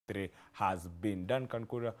2023 has been. Duncan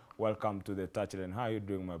Kuria, welcome to the touchline. How are you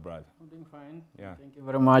doing, my brother? I'm doing fine. Yeah. Thank you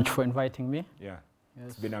very much for inviting me. Yeah.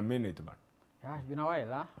 Yes. It's been a minute, man. Yeah, it's been a while,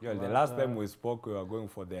 huh? Yeah, the last time we spoke, we were going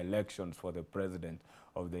for the elections for the president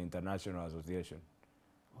of the International Association.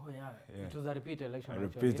 Oh, yeah. It was a repeat election. A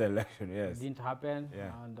repeat election, yes. It didn't happen.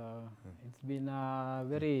 Yeah. And it's been a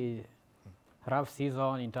very rough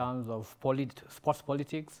season in terms of sports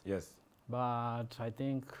politics. Yes. But I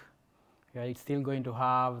think it's still going to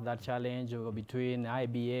have that challenge between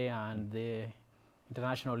IBA and the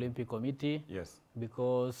International Olympic Committee. Yes.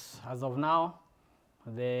 Because as of now,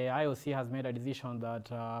 the IOC has made a decision that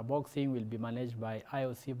boxing will be managed by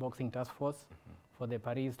IOC Boxing Task Force for the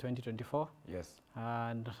Paris 2024. Yes.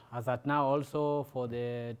 And as at now also for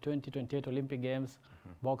the 2028 Olympic Games,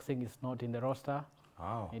 boxing is not in the roster.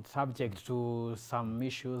 Wow. It's subject to some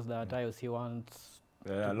issues that IOC wants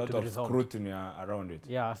There are a lot of scrutiny around it.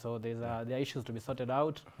 Yeah, so there are issues to be sorted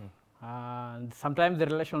out. And sometimes the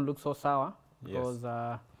relation looks so sour because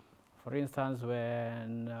for instance,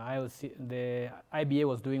 when the IBA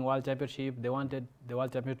was doing World Championship, they wanted the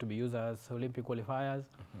World Championship to be used as Olympic qualifiers.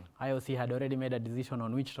 IOC had already made a decision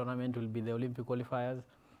on which tournament will be the Olympic qualifiers.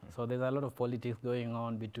 So there's a lot of politics going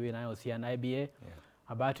on between IOC and IBA.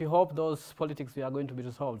 But we hope those politics are going to be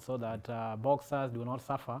resolved so that boxers do not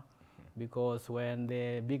suffer, because when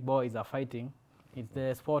the big boys are fighting, it's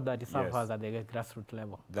the sport that suffers at the grassroots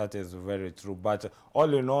level. That is very true. But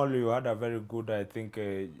all in all, you had a very good, I think,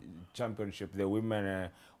 championship, the Women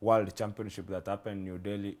World Championship that happened in New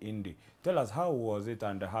Delhi, India. Tell us, how was it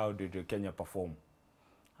and how did Kenya perform?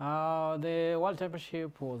 The World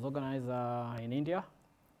Championship was organized in India,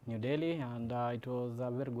 New Delhi, and it was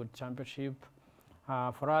a very good championship.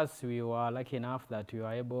 For us, we were lucky enough that we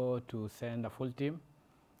were able to send a full team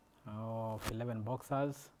of 11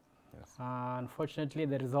 boxers. Yes. Unfortunately,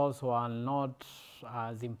 the results were not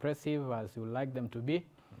as impressive as we would like them to be,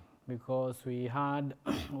 because we had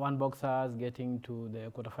one boxer getting to the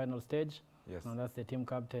quarterfinal stage. Yes. And that's the team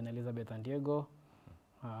captain, Elizabeth Andiego.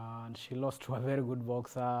 And she lost to a very good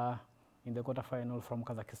boxer in the quarterfinal from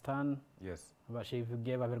Kazakhstan. Yes. But she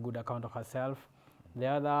gave a very good account of herself. The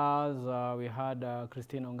others, we had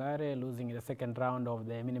Christine Ongare losing in the second round of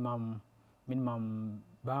the minimum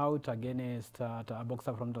bout against a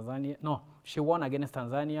boxer from Tanzania. No, she won against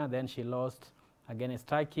Tanzania, then she lost against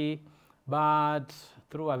Turkey, but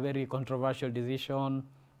through a very controversial decision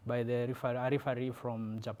by the referee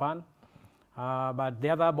from Japan. But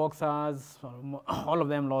the other boxers, all of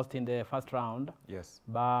them lost in the first round. Yes.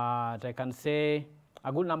 But I can say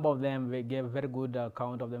a good number of them gave very good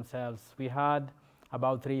account of themselves. We had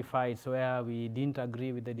about 3 fights where we didn't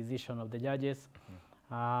agree with the decision of the judges.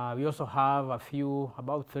 We also have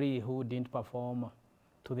about 3 who didn't perform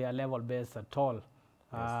to their level best at all.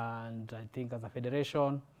 Yes. And I think as a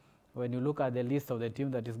federation, when you look at the list of the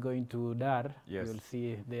team that is going to Dar, you'll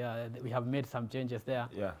see we have made some changes there.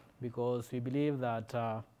 Yeah. Because we believe that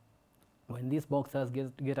when these boxers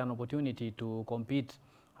get an opportunity to compete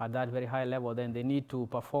at that very high level, then they need to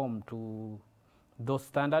perform to those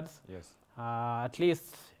standards. Yes. At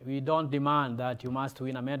least we don't demand that you must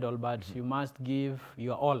win a medal, but you must give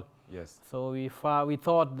your all. Yes. So we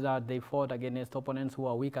thought that they fought against opponents who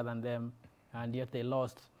are weaker than them, and yet they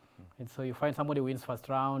lost. And so you find somebody wins first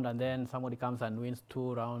round, and then somebody comes and wins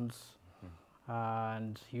 2 rounds.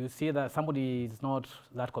 And you see that somebody is not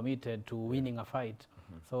that committed to winning a fight.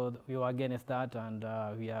 So we were against that, and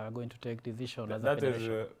we are going to take decision as a federation.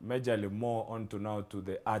 That is majorly more onto now to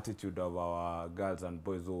the attitude of our girls and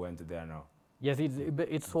boys who went there now. Yes,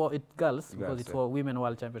 it's for girls, because it's for Women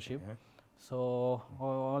World Championship. So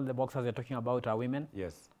all the boxers you're talking about are women.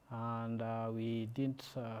 Yes. And we didn't,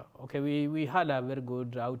 we had a very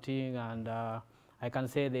good outing, and I can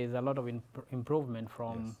say there's a lot of improvement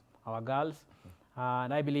from our girls.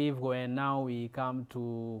 And I believe when now we come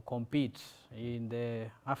to compete in the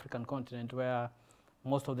African continent, where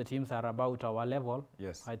most of the teams are about our level,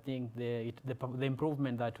 I think the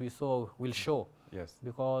improvement that we saw will show. Yes.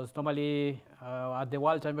 Because normally at the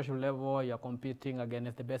World Championship level, you're competing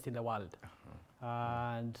against the best in the world.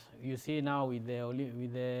 And you see now with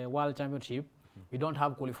the World Championship, we don't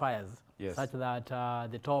have qualifiers, such that some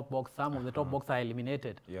of the top boxers are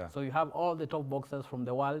eliminated. So you have all the top boxers from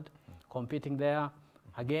the world competing there.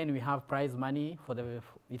 Again, we have prize money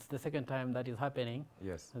it's the second time that is happening.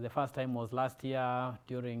 Yes. The first time was last year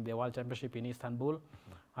during the World Championship in Istanbul.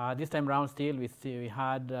 This time round still, we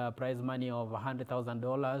had prize money of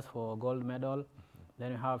 $100,000 for gold medal.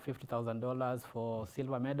 Then we have $50,000 for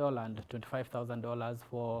silver medal and $25,000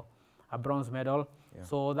 for a bronze medal.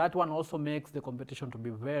 So that one also makes the competition to be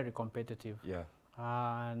very competitive.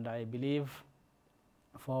 And I believe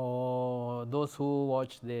for those who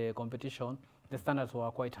watched the competition, the standards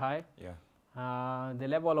were quite high. Yeah. The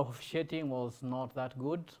level of officiating was not that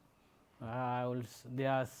good. There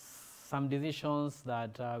are some decisions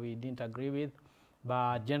that we didn't agree with,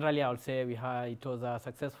 but generally I would say it was a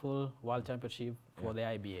successful World Championship for the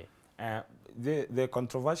IBA. The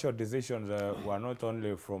controversial decisions were not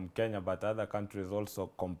only from Kenya, but other countries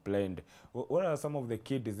also complained. What are some of the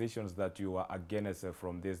key decisions that you were against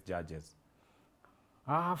from these judges?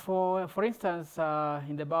 For instance,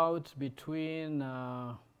 in the bout between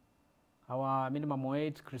our minimum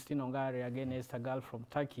weight, Christine Ongare, against a girl from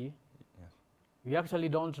Turkey, we actually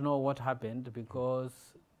don't know what happened because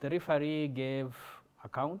the referee gave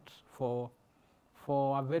account for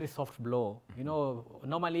a very soft blow. You know,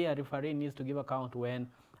 normally a referee needs to give account when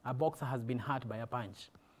a boxer has been hurt by a punch,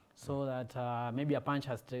 so that maybe a punch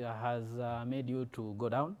has made you to go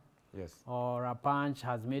down. Yes. Or a punch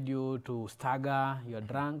has made you to stagger, you're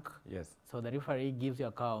drunk. Yes. So the referee gives you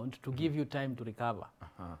account to give you time to recover.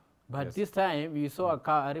 But Yes. this time you saw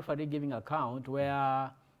a referee giving account where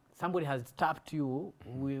somebody has tapped you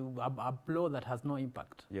with a blow that has no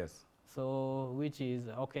impact. Yes. So, which is,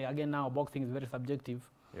 okay, again now boxing is very subjective.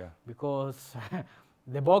 Yeah. Because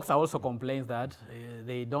the boxer also complains that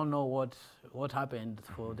they don't know what happened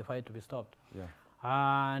for the fight to be stopped. Yeah.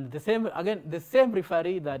 And the same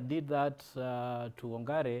referee that did that to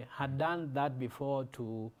Ongare had done that before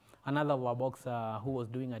to another boxer who was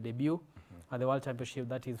doing a debut at the World Championship,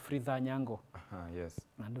 that is Friza Nyango. Yes.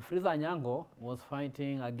 And Friza Nyango was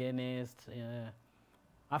fighting against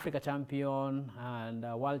Africa champion and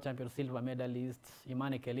world champion silver medalist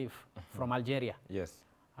Imane Khelif from Algeria. Yes.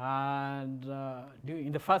 And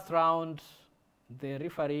in the first round, the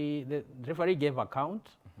referee gave account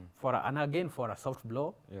for a soft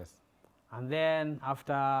blow. Yes. And then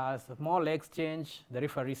after a small exchange, the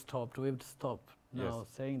referee waved stop. Now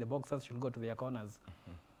saying the boxers should go to their corners.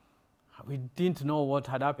 We didn't know what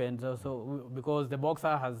had happened, because the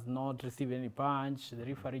boxer has not received any punch, the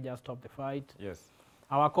referee just stopped the fight. Yes.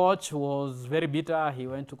 Our coach was very bitter. He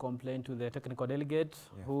went to complain to the technical delegate,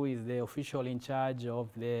 who is the official in charge of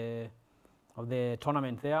the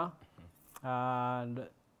tournament there. And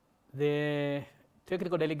the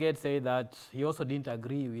technical delegate said that he also didn't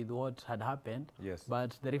agree with what had happened,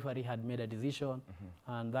 but the referee had made a decision,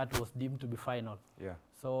 and that was deemed to be final. Yeah.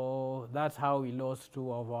 So that's how we lost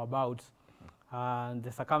two of our bouts, and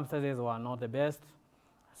the circumstances were not the best.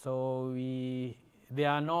 So there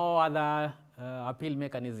are no other appeal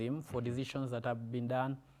mechanism for decisions that have been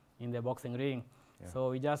done in the boxing ring.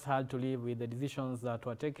 So we just had to live with the decisions that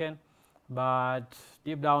were taken. But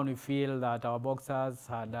deep down, we feel that our boxers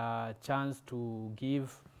had a chance to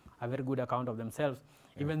give a very good account of themselves,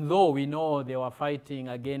 even though we know they were fighting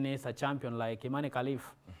against a champion like Imane Khelif.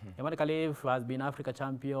 Imane Khelif has been Africa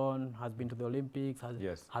champion, has been to the Olympics,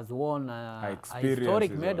 has won a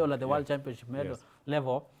historic medal at the World Championship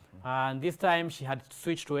level. And this time she had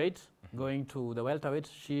switched weight, going to the welterweight.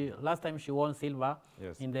 Last time she won silver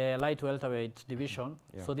in the light welterweight division.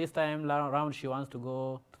 So this time around she wants to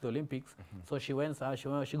go to the Olympics. So she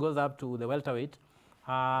goes up to the welterweight,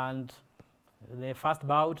 and the first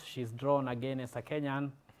bout she's drawn against a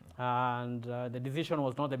Kenyan, and the decision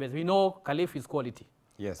was not the best. We know Khelif is quality.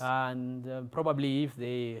 Yes. And probably if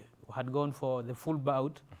they had gone for the full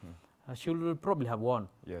bout, she would probably have won.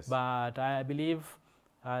 Yes. But I believe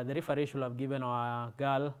the referee should have given our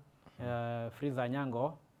girl, Friza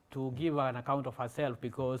Nyango, to give an account of herself,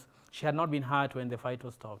 because she had not been hurt when the fight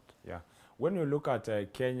was stopped. Yeah. When you look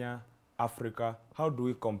at Kenya, Africa, how do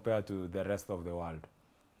we compare to the rest of the world?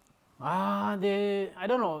 I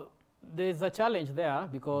don't know. There's a challenge there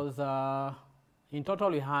because in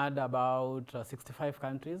total we had about 65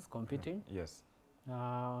 countries competing. Yes.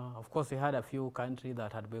 Of course, we had a few countries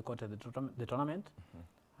that had boycotted the tournament.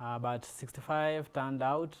 But 65 turned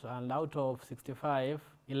out, and out of 65,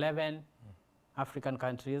 11 African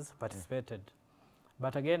countries participated.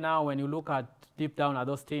 But again, now when you look at deep down at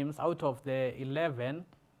those teams, out of the 11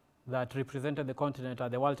 that represented the continent at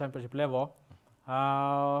the World Championship level,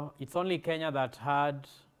 it's only Kenya that had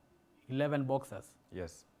 11 boxers.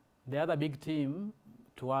 Yes. The other big team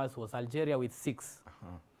to us was Algeria with 6.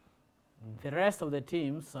 The rest of the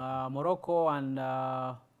teams, Morocco and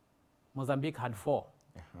Mozambique had 4.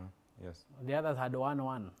 Yes. The others had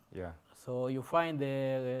 1-1. Yeah. So you find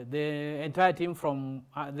the entire team from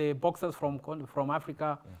the boxers from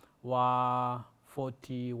Africa were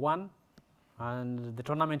 41, and the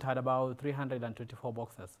tournament had about 324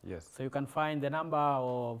 boxers. Yes. So you can find the number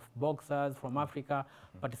of boxers from Africa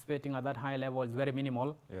participating at that high level is very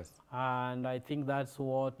minimal. Yes. And I think that's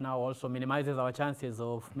what now also minimizes our chances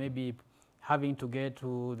of maybe having to get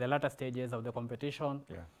to the latter stages of the competition.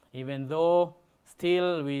 Yeah. Even though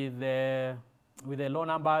still with the low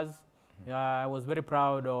numbers, I was very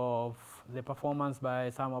proud of the performance by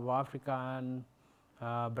some of our African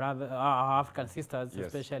our African sisters, Yes.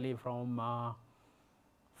 especially from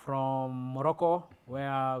Morocco,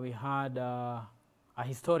 where we had a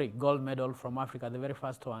historic gold medal from Africa, the very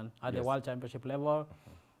first one at the World Championship level,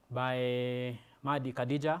 by Madi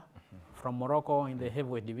Khadija from Morocco in the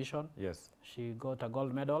heavyweight division. Yes. She got a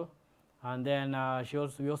gold medal. And then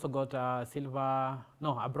we also got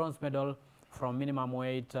a bronze medal from minimum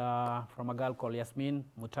weight from a girl called Yasmin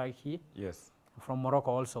Mutaki. Yes. From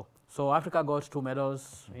Morocco also. So Africa got 2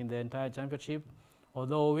 medals in the entire championship,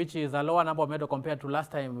 although which is a lower number of medals compared to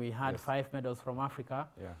last time we had 5 medals from Africa.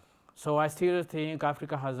 Yeah. So I still think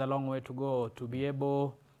Africa has a long way to go to be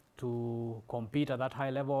able to compete at that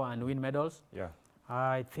high level and win medals. Yeah.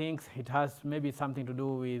 I think it has maybe something to do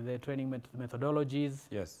with the training methodologies.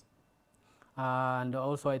 Yes. And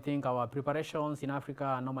also I think our preparations in Africa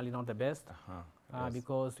are normally not the best. Yes.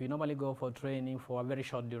 Because we normally go for training for a very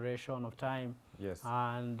short duration of time. Yes.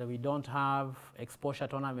 And we don't have exposure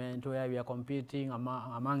tournament where we are competing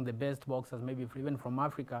among the best boxers, maybe even from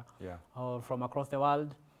Africa or from across the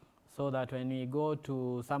world, so that when we go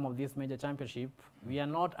to some of these major championships, we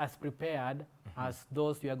are not as prepared as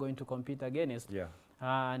those we are going to compete against. Yeah.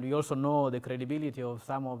 And we also know the credibility of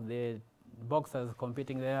some of the boxers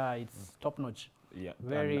competing there. It's top-notch. Yeah.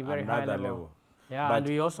 Very high level. Yeah, but and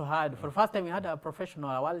we also had, for the first time, we had a professional,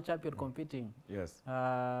 a world champion competing. Yes.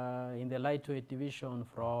 In the lightweight division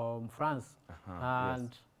from France. And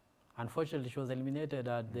unfortunately, she was eliminated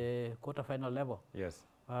at the quarterfinal level. Yes.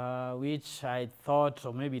 Which I thought,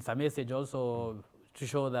 or maybe it's a message also to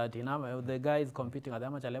show that the guys competing at the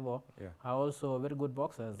amateur level are also very good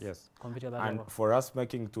boxers. Yes. Competing at that and level. For us,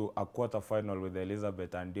 making to a quarterfinal with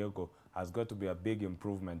Elizabeth and Diego has got to be a big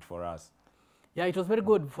improvement for us. Yeah, it was very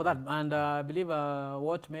good for that, and I believe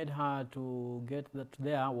what made her to get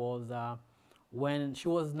there was when she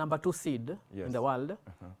was number 2 seed in the world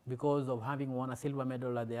because of having won a silver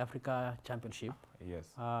medal at the Africa Championship,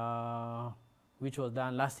 which was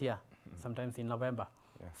done last year, sometimes in November.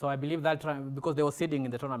 So I believe that because they were seeding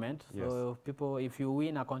in the tournament, so if you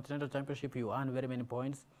win a continental championship, you earn very many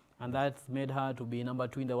points, and that made her to be number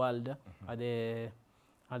 2 in the world at the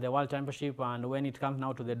World Championship. And when it comes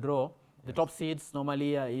now to the draw, the top seeds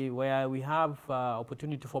normally, where we have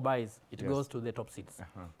opportunity for buys, it goes to the top seeds.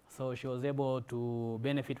 So she was able to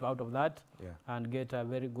benefit out of that and get a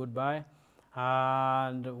very good buy.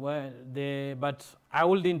 And but I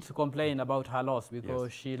wouldn't complain about her loss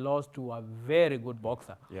because she lost to a very good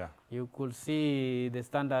boxer. You could see the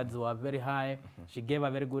standards were very high. She gave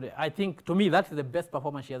a very good. I think to me that's the best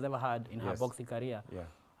performance she has ever had in her boxing career.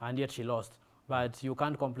 And yet she lost. But you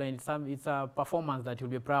can't complain. It's a performance that you'll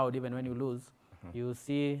be proud even when you lose. You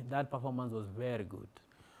see that performance was very good.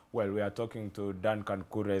 Well, we are talking to Duncan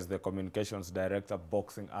Kuria, the Communications Director,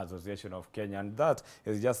 Boxing Association of Kenya. And that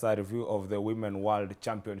is just a review of the Women World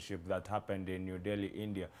Championship that happened in New Delhi,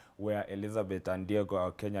 India, where Elizabeth and Diego,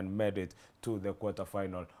 our Kenyan, made it to the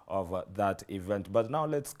quarterfinal of that event. But now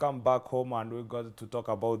let's come back home and we got to talk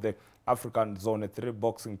about the African Zone 3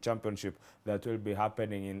 Boxing Championship that will be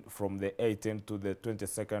happening from the 18th to the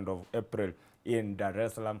 22nd of April in Dar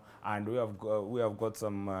es Salaam. And we have got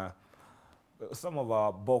some of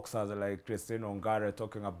our boxers like Christine Ongare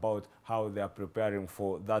talking about how they are preparing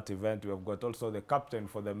for that event. We have got also the captain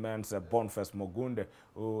for the men's, Boniface Mugunde,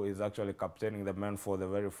 who is actually captaining the men for the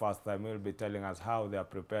very first time. He'll be telling us how they are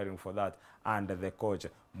preparing for that, and the coach,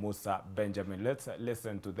 Musa Benjamin. Let's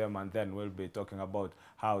listen to them, and then we'll be talking about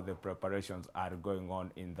how the preparations are going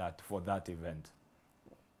on for that event.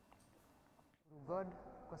 God,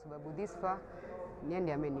 kwa sababu this far,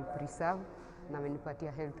 ndiye ameni-preserve na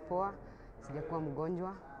amenipatia health poa. Sijakuwa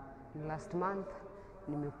mgonjwa. Last month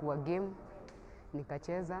nimekuwa game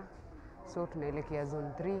nikacheza, so tunaelekea zone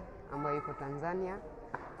 3 ambayo iko Tanzania.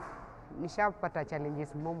 Nishapata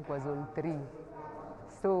challenges mom kwa zone 3,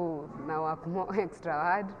 so na work more extra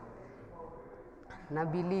hard na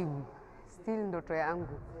believe still ndoto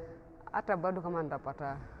yangu hata bado kama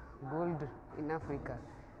nitapata gold in Africa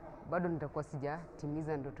bado nitakuwa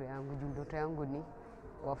sijatimiza ndoto yangu. Ndoto yangu ni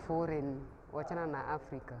wa foreign, wachana na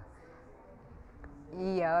Africa.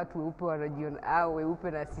 Hii ya watu weupe wanajiona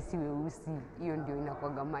weupe na sisi weusi, hiyo ndio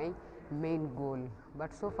inakuwa my main goal.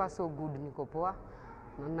 But so far so good, niko poa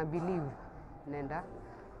na believe naenda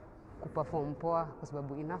kuperform poa kwa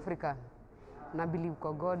sababu in Africa na believe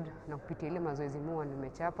kwa God na kupitia ile mazoezi moa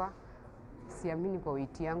nimechapa. Siamini kwa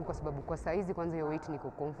weight yangu kwa sababu kwa saizi kwanza hiyo weight niko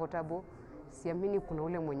comfortable. Siamini kuna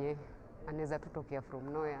ule mwenye anaweza tutokea from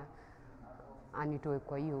nowhere anitoe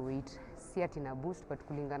kwa hiyo weight. Si ati na boost, but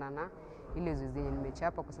kulingana na ile zoezi yenye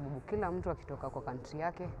nimechapa, kwa sababu kila mtu akitoka kwa country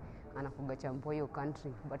yake anakuga champo hiyo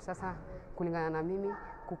country. But sasa kulingana na mimi,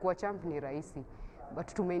 kukuwa champ ni rahisi,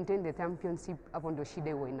 but to maintain the championship, hapo ndio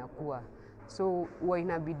shida huwa inakuwa. So huwa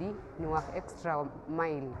inabidi ni work extra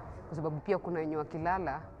mile, kwa sababu pia kuna wenye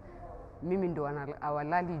wakilala, mimi ndo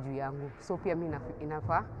awalali juu yangu. So pia mimi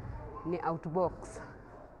inafaa ni outbox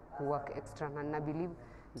work extra, na na believe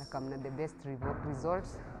ndakamna the best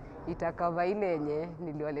results itakava ile yenye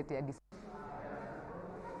niliwaletea.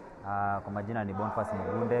 Kwa majina ni Bonfas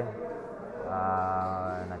Mugunde,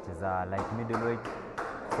 nacheza light middleweight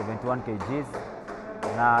 71 kgs.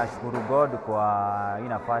 Na shukuru God kwa hii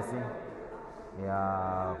nafasi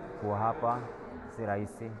ya kuwa hapa, si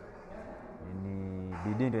rahisi, ni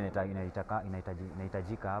bidii ndio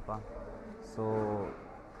inahitajika hapa. So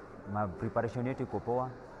preparation yetu iko poa,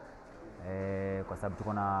 kwa sababu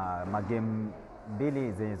tuko na magame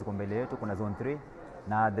mbili zenye ziko mbele yetu. Kuna zone 3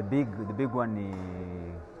 na the big one ni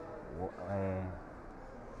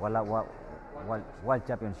World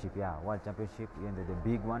Championship. World Championship, hiyo ndio the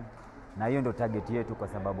big one, na hiyo ndio target yetu, kwa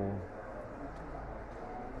sababu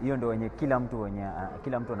hiyo ndio wenye kila mtu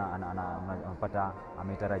anapata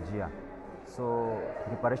ametarajia. So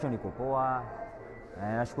preparation iko poa.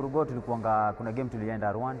 Nashukuru God, kuna game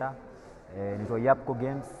tulienda Rwanda, nito Yapco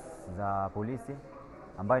Games za polisi,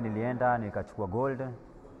 ambayo nilienda nikachukua gold,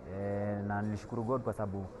 na nilishukuru God kwa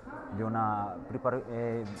sababu niliona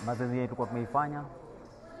mazoezi yetu tulikuwa tumeifanya,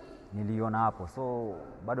 niliona hapo. So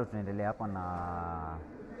bado tunaendelea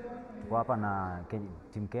hapa na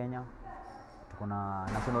team Kenya, tuko na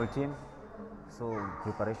national team. So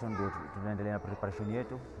preparation ndio tunaendelea na preparation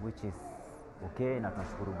yetu, which is okay, na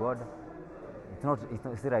tunashukuru God.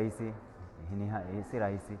 Si rahisi, si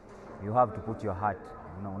rahisi. You have to put your heart,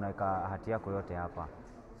 unaweka hati yako yote hapa.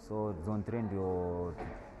 So zone 3 ndio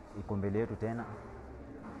iko mbele yetu tena.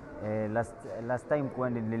 Last time kwa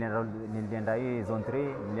nilienda hii zone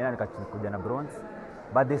 3, nilienda nikakuja na bronze,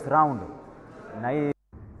 but this round na hii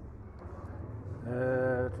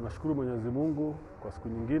tunashukuru Mwenyezi Mungu kwa siku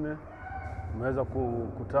nyingine tumeweza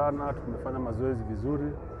kukutana, tumefanya mazoezi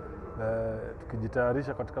vizuri,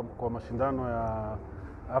 tukijitayarisha kwa mashindano ya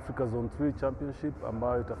Africa Zone 3 Championship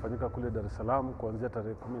ambayo itafanyika kule Dar es Salaam kuanzia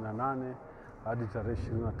tarehe 18 hadi tarehe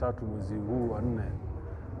 23 mwezi huu wa 4.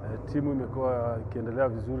 Timu imekuwa ikiendelea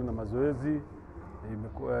vizuri na mazoezi.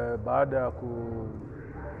 Baada ya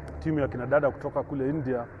timu ya kinadada kutoka kule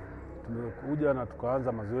India, tumekuja na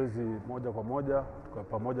tukaanza mazoezi moja kwa moja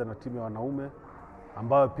pamoja na timu ya wanaume,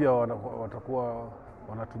 ambao pia watakuwa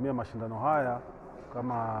wanatumia mashindano haya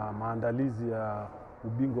kama maandalizi ya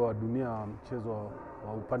ubingwa wa dunia wa mchezo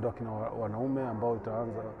wa upande wa kina wanaume ambao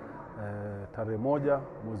itaanza tarehe 1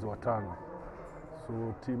 mwezi wa 5. So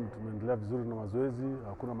timu tumeendelea vizuri na mazoezi,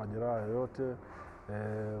 hakuna majeraha yoyote.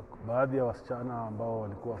 Baadhi ya wasichana ambao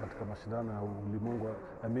walikuwa katika mashindano ya ulimwengu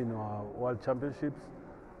wa World Championships,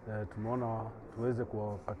 tumeona tuweze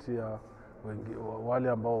kuwapatia wale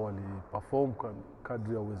ambao waliperform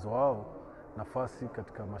kadri ya uwezo wao nafasi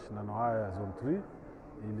katika mashindano haya ya Zone 3,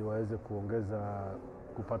 ili waweze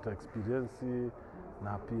kupata experience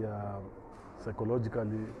na pia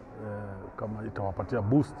psychologically kama itawapatia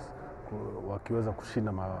boost wakiweza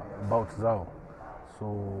kushinda bout zao.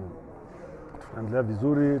 So tunaendelea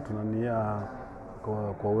vizuri, tunania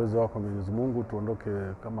kwa uwezo wako Mwenyezi Mungu tuondoke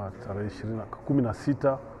kama tarehe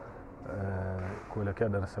 16 kuelekea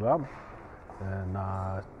Dar es Salaam,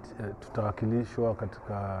 na tutawakilishwa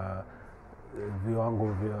katika viwango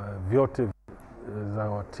vyote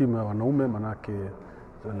za timu ya wanaume, manake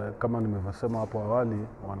kama nimesema hapo awali,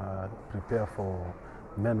 wana prepare for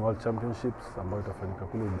Men World Championships ambayo itafanyika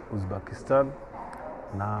kule Uzbekistan,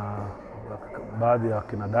 na baadhi ya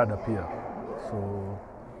kina dada pia. So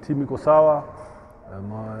timu iko sawa,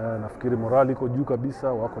 nafikiri morali iko juu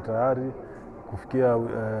kabisa, wako tayari kufikia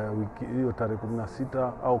wiki hiyo tarehe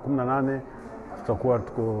 16 au 18 tutakuwa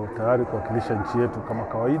tuko tayari kuwakilisha nchi yetu kama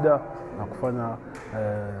kawaida na kufanya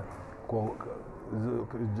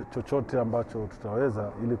chochote ambacho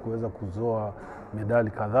tutaweza ili kuweza kuzoa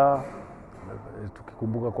medali kadhaa,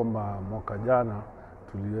 tukikumbuka kwamba mwaka jana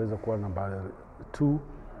tuliweza kuwa namba 2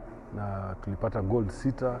 na tulipata gold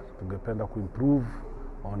 6. Tungependa kuimprove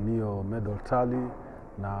on hiyo medal tally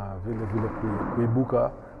na vile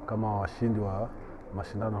kuibuka kama washindi wa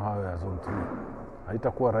mashindano hayo ya Zone 3.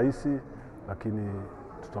 Haitakuwa rahisi, lakini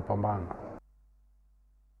tutapambana.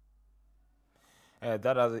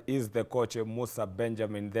 That is the coach Musa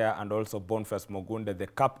Benjamin there, and also Boniface Mugunde, the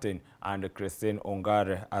captain, and Christine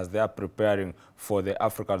Ongare, as they are preparing for the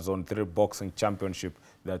Africa Zone 3 Boxing Championship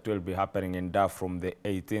that will be happening in Dar from the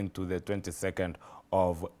 18th to the 22nd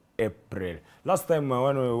of April. Last time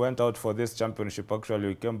when we went out for this championship, actually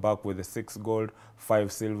we came back with 6 gold,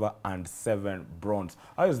 5 silver, and 7 bronze.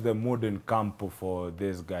 How is the mood in camp for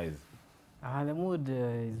these guys? The mood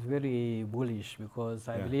is very bullish, because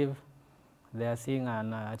I believe they are seeing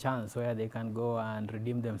a chance where they can go and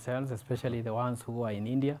redeem themselves, especially the ones who are in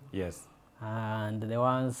India. Yes. And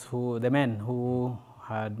the men who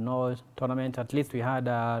had no tournament. At least we had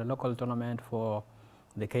a local tournament for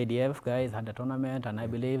the KDF guys, had a tournament, and I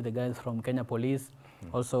believe the guys from Kenya Police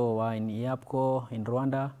also were in IAPCO in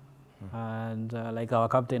Rwanda. And like our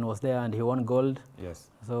captain was there and he won gold. Yes.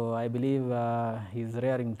 So I believe he's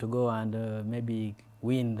raring to go and maybe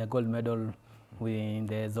win the gold medal in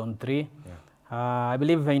the Zone 3. I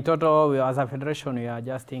believe in total, as a federation, we are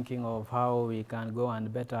just thinking of how we can go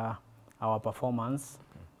and better our performance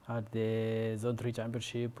at the Zone 3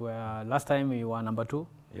 Championship, where last time we were number 2.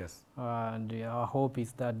 Yes. And our hope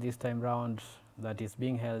is that this time round, that is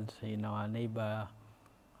being held in our neighbor,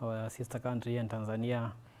 our sister country in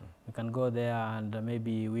Tanzania, we can go there and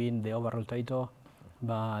maybe win the overall title.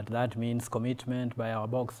 But that means commitment by our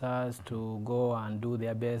boxers to go and do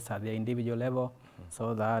their best at the individual level,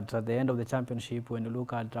 so that at the end of the championship, when you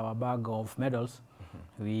look at our bag of medals,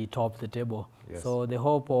 we top the table. Yes. So the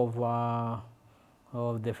hope of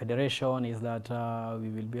the federation is that we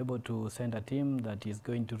will be able to send a team that is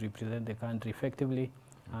going to represent the country effectively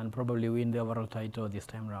and probably win the overall title this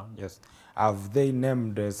time around. Yes. Have they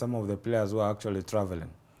named some of the players who are actually traveling?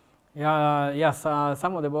 Yes,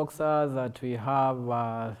 some of the boxers that we have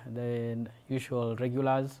the usual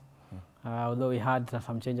regulars, although we had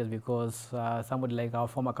some changes because somebody like our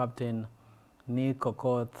former captain, Nick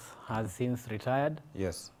Okoth, has since retired.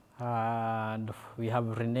 Yes. And we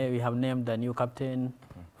have named a new captain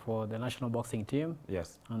for the national boxing team.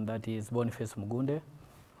 Yes. And that is Boniface Mugunde,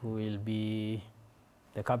 who will be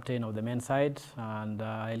the captain of the men's side, and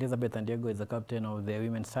Elizabeth and Diego is the captain of the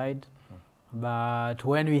women's side. But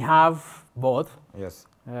when we have both, yes,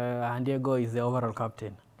 and Diego is the overall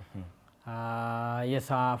captain. Yes,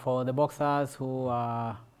 for the boxers who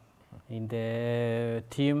are in the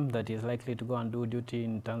team that is likely to go and do duty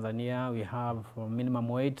in Tanzania, we have minimum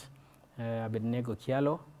weight, Abednego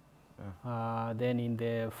Kialo. Then in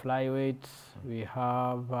the flyweight, we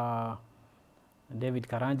have David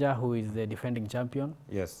Karanja, who is the defending champion.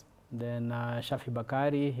 Yes. Then Shafi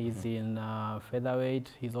Bakari, he's in featherweight.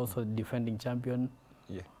 He's also defending champion.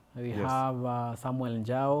 Yeah. We have Samuel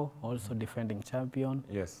Njao, also defending champion.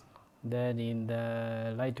 Yes. Then in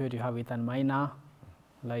the lightweight, we have Ethan Maina.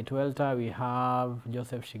 Light welter, we have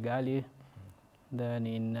Joseph Shigali. Then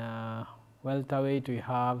in welterweight, we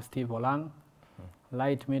have Steve Olang.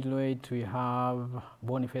 Light middleweight, we have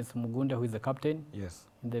Boniface Mugunde, who is the captain. Yes.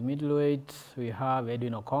 In the middleweight, we have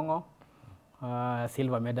Edwin Okongo,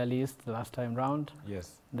 silver medalist last time round.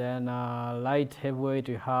 Yes. Then light heavyweight,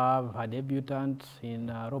 we have a debutant in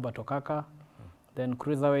Robert Okaka. Then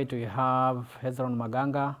cruiserweight, we have Hezron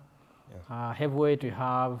Maganga. Yes. Heavyweight, we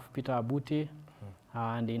have Peter Abuti.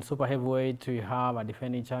 And in super heavyweight, we have a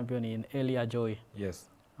defending champion in Elia Joy. Yes.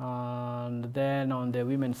 And then on the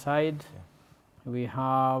women's side, we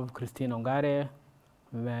have Christine Ongare,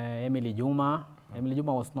 Emily Juma. Emily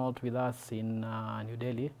Juma was not with us in New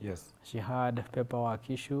Delhi. Yes. She had paperwork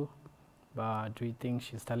issue, but we think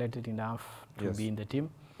she's talented enough to be in the team.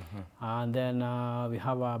 And then we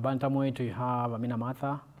have a bantamweight, we have Amina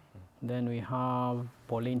Matha. Then we have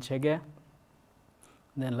Pauline Chege.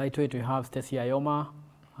 Then lightweight, we have Stacey Ayoma.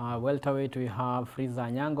 Welterweight, we have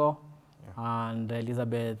Friza Nyango. And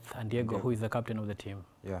Elizabeth and Diego, who is the captain of the team.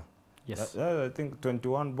 Yeah. Yes. I think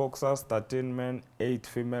 21 boxers, 13 men, 8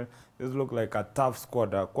 female. This look like a tough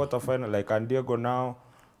squad. A quarterfinal like Diego now,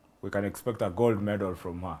 we can expect a gold medal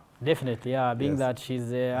from her. Definitely, yeah. Being that she's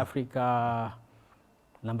the Africa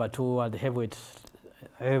number 2 at the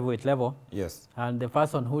heavyweight level. Yes. And the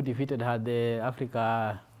person who defeated her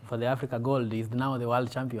for the Africa gold is now the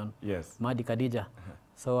world champion. Yes. Madi Khadija.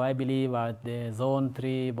 So I believe at the Zone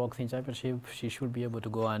 3 boxing championship, she should be able to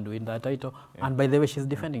go and win that title. Yeah. And by the way, she's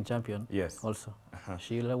defending champion. Yes. Also.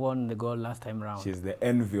 She won the gold last time round. She's the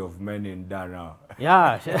envy of men in Dar now.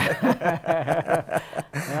 Yeah.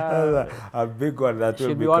 A big one that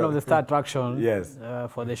will be one of the star attractions. Yes.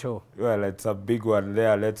 For the show. Well, it's a big one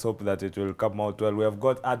there. Let's hope that it will come out well. We have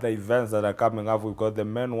got other events that are coming up. We've got the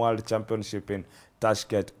Men World Championship in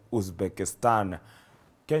Tashkent, Uzbekistan.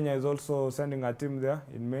 Kenya is also sending a team there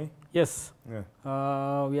in May? Yes. Yeah.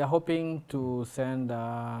 We are hoping to send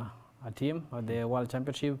a team at the World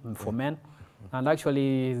Championship for men. And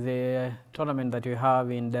actually, the tournament that we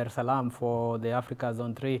have in Dar es Salaam for the Africa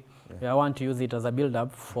Zone 3, we want to use it as a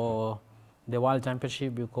build-up for the World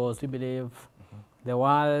Championship, because we believe the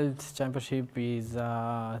World Championship is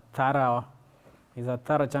a thorough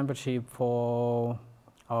championship for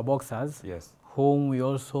our boxers, Yes. whom we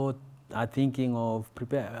also are thinking of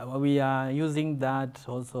prepare. We are using that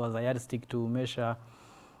also as a yardstick to measure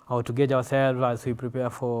or to gauge ourselves as we prepare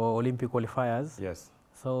for Olympic qualifiers. Yes.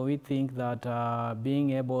 So we think that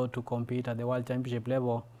being able to compete at the World Championship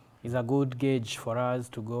level is a good gauge for us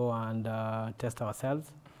to go and test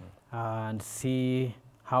ourselves and see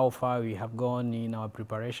how far we have gone in our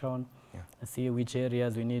preparation, and see which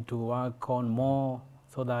areas we need to work on more,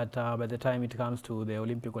 so that by the time it comes to the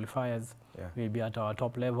Olympic qualifiers, we'll be at our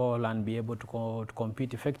top level and be able to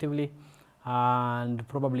compete effectively and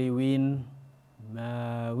probably win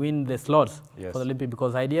the slots for the Olympic,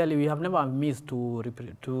 because ideally we have never missed to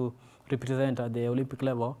represent at the Olympic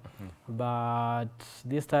level, but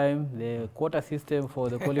this time the quota system for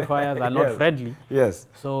the qualifiers are not friendly. Yes.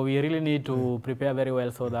 So we really need to prepare very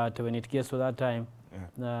well, so that when it gets to that time,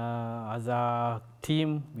 as a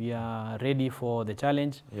team, we are ready for the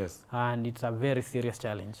challenge. Yes. And it's a very serious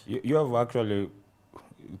challenge. You have actually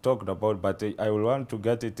talked about, but I will want to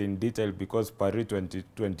get it in detail, because Paris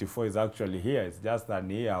 2024 is actually here. It's just an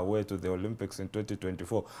year away to the Olympics in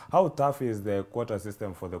 2024. How tough is the quota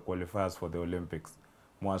system for the qualifiers for the Olympics,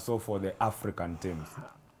 more so for the African teams?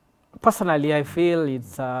 Personally, I feel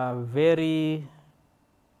it's a very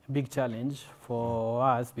big challenge for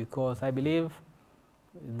us, because I believe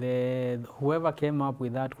whoever came up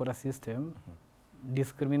with that quota system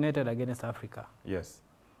discriminated against Africa. Yes.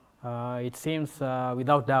 It seems,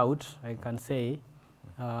 without doubt, I can say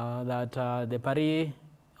that the Paris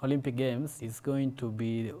Olympic Games is going to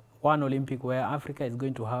be one Olympic where Africa is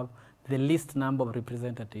going to have the least number of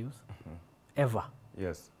representatives ever.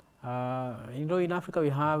 Yes. You know, in Africa we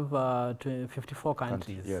have 54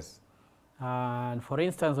 countries. Yes. And for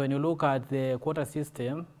instance, when you look at the quota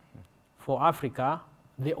system for Africa,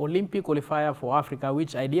 the Olympic qualifier for Africa,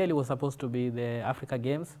 which ideally was supposed to be the Africa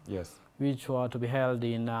Games, yes, which were to be held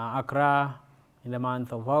in Accra in the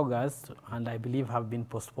month of August, and I believe have been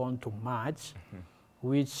postponed to March,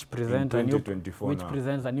 which presents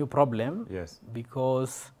a new problem. Yes.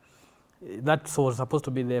 Because that was supposed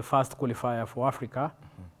to be the first qualifier for Africa.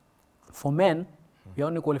 For men, we are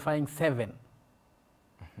only qualifying 7.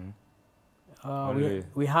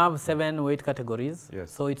 We have 7 weight categories,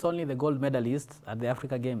 so it's only the gold medalists at the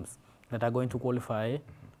Africa Games that are going to qualify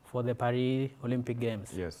for the Paris Olympic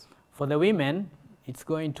Games. Yes. For the women, it's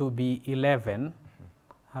going to be 11,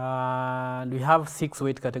 and we have 6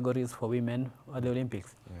 weight categories for women at the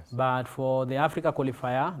Olympics. Yes. But for the Africa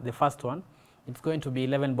qualifier, the first one, it's going to be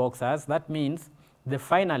 11 boxers. That means the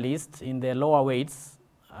finalists in the lower weights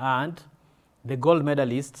and the gold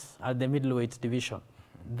medalists at the middleweight division.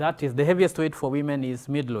 That is, the heaviest weight for women is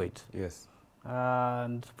middleweight. Yes.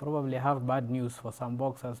 And probably have bad news for some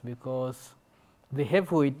boxers, because the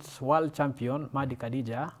heavyweight world champion, Madi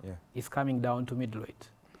Khadija, is coming down to middleweight.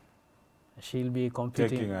 She'll be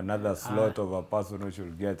competing. Taking another slot of a person who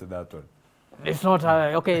should get that one. It's not,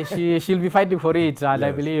 okay, she'll be fighting for it, and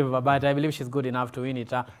I believe, but I believe she's good enough to win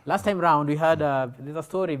it. Last time round, we had, there's a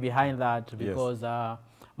story behind that, because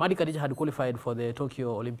Madi Khadija had qualified for the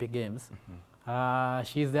Tokyo Olympic Games.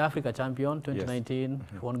 She's the Africa champion, 2019,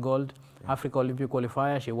 she won gold. Africa Olympic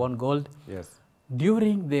qualifier, she won gold. Yes.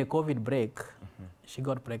 During the COVID break, she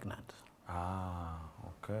got pregnant. Ah,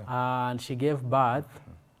 okay. And she gave birth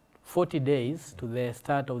 40 days to the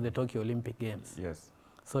start of the Tokyo Olympic Games. Yes.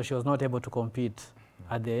 So she was not able to compete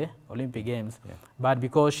at the Olympic Games. But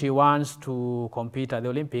because she wants to compete at the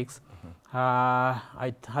Olympics,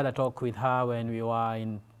 I had a talk with her when we were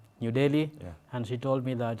in New Delhi, and she told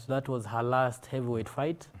me that that was her last heavyweight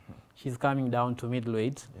fight. She's coming down to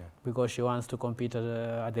middleweight because she wants to compete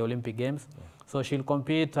at the Olympic Games. So she'll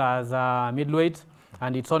compete as a middleweight,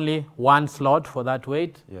 and it's only one slot for that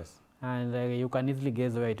weight. Yes. And you can easily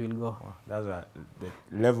guess where it will go. Wow. That's the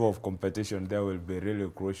level of competition there will be really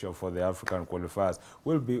crucial for the African qualifiers.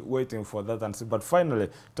 We'll be waiting for that and see. But finally,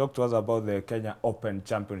 talk to us about the Kenya Open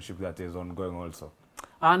Championship that is ongoing also.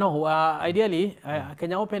 No, ideally,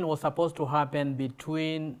 Kenya Open was supposed to happen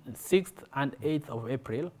between 6th and 8th of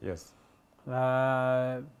April. Yes.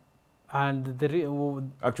 And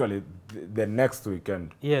actually, the next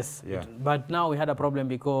weekend. Yes. Yeah. But now we had a problem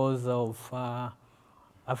because of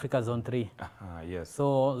Africa Zone 3. Yes.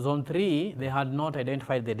 So Zone 3, they had not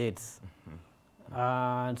identified the dates.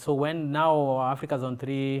 And so when now Africa Zone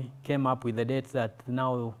 3 came up with the dates that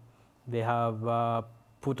now they have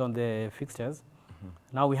put on the fixtures,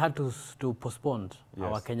 now we had to postpone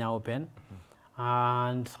our Kenya Open.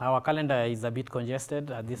 And our calendar is a bit congested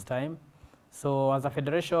at this time. So as a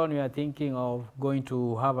federation, we are thinking of going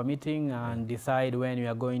to have a meeting and decide when we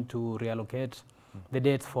are going to reallocate the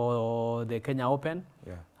dates for the Kenya Open.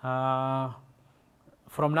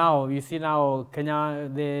 From now, you see now Kenya,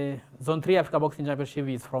 the Zone 3 Africa Boxing Championship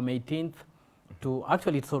is from 18th to,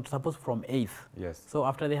 actually it's supposed from 8th. Yes. So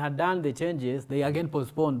after they had done the changes, they again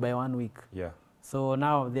postponed by 1 week. Yeah. So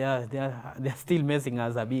now they're still messing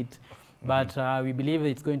us a bit. But we believe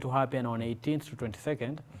it's going to happen on 18th to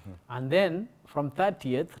 22nd. And then from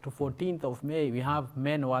 30th to 14th of May, we have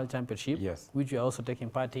Men World Championship, which we are also taking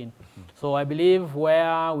part in. So I believe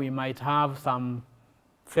where we might have some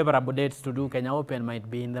favorable dates to do Kenya Open might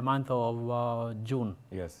be in the month of June.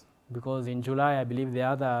 Yes. Because in July, I believe there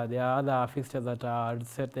are other fixtures that are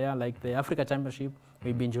set there, like the Africa Championship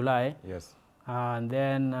will be in July. Yes. And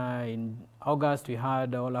then in August, we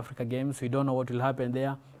had All Africa Games. We don't know what will happen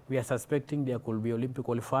there. We are suspecting there could be Olympic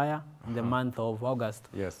qualifier in the month of August.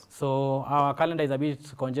 Yes. So our calendar is a bit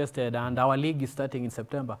congested, and our league is starting in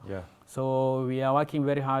September. Yeah. So we are working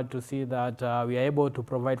very hard to see that we are able to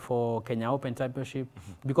provide for Kenya Open Championship,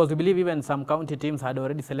 because we believe even some county teams had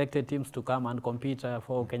already selected teams to come and compete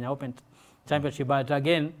for Kenya Open Championship. But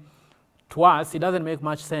again, to us, it doesn't make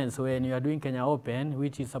much sense when you are doing Kenya Open,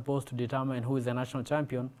 which is supposed to determine who is the national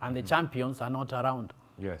champion, and the champions are not around.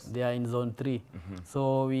 Yes. They are in Zone 3.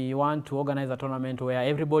 So we want to organize a tournament where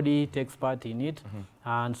everybody takes part in it.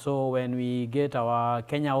 And so when we get our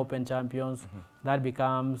Kenya Open champions, that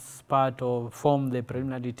becomes part of, form the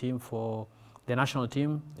preliminary team for the national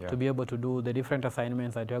team to be able to do the different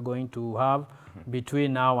assignments that we are going to have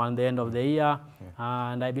between now and the end of the year.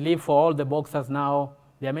 And I believe for all the boxers now,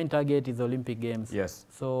 their main target is Olympic Games. Yes.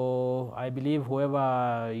 So I believe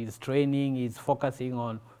whoever is training is focusing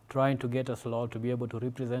on trying to get a slot to be able to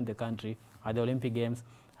represent the country at the Olympic Games.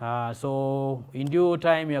 So in due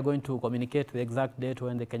time, we are going to communicate the exact date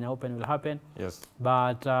when the Kenya Open will happen. Yes.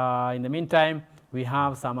 But in the meantime, we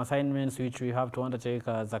have some assignments which we have to undertake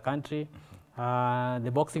as a country.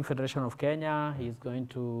 The Boxing Federation of Kenya is going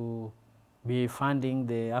to be funding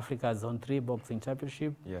the Africa Zone 3 Boxing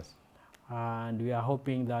Championship. Yes. And we are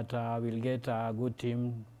hoping that we'll get a good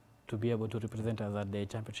team to be able to represent us at the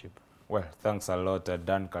championship. Well, thanks a lot.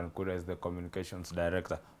 Duncan Kuria is the Communications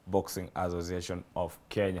Director, Boxing Association of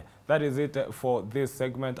Kenya. That is it for this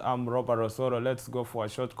segment. I'm Robert Osoro. Let's go for a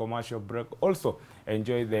short commercial break. Also,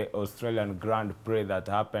 enjoy the Australian Grand Prix that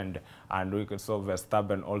happened, and we saw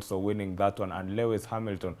Verstappen also winning that one, and Lewis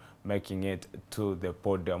Hamilton making it to the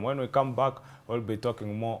podium. When we come back, we'll be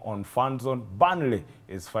talking more on Fan Zone. Burnley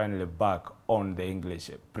is finally back on the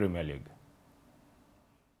English Premier League.